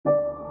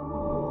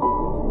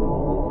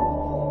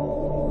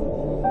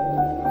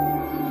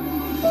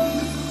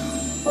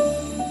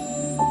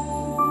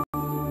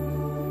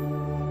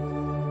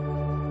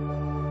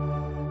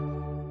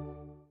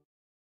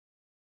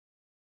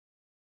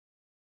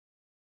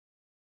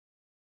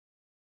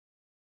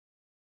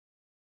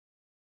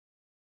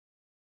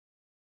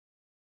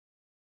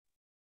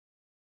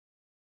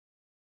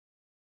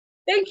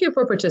Thank you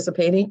for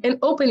participating in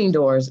Opening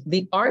Doors,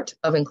 the Art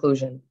of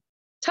Inclusion.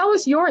 Tell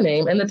us your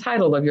name and the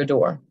title of your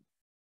door.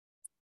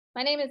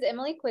 My name is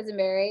Emily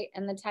Quesenberry,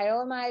 and the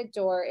title of my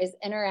door is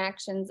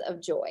Interactions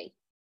of Joy.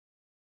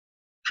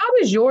 How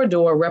does your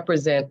door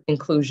represent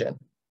inclusion?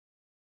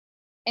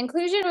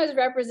 Inclusion was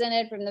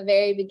represented from the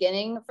very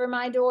beginning for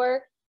my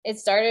door. It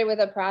started with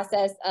a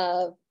process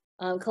of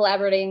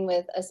collaborating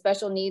with a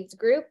special needs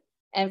group,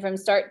 and from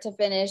start to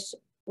finish,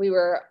 we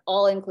were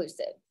all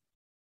inclusive.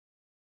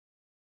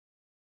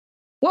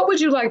 What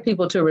would you like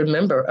people to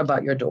remember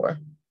about your door?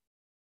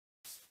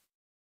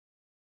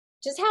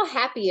 Just how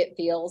happy it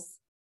feels.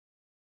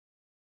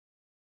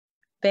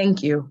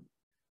 Thank you.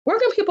 Where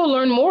can people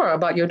learn more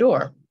about your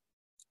door?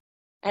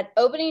 At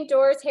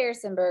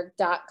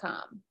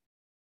openingdoorsharrisonburg.com.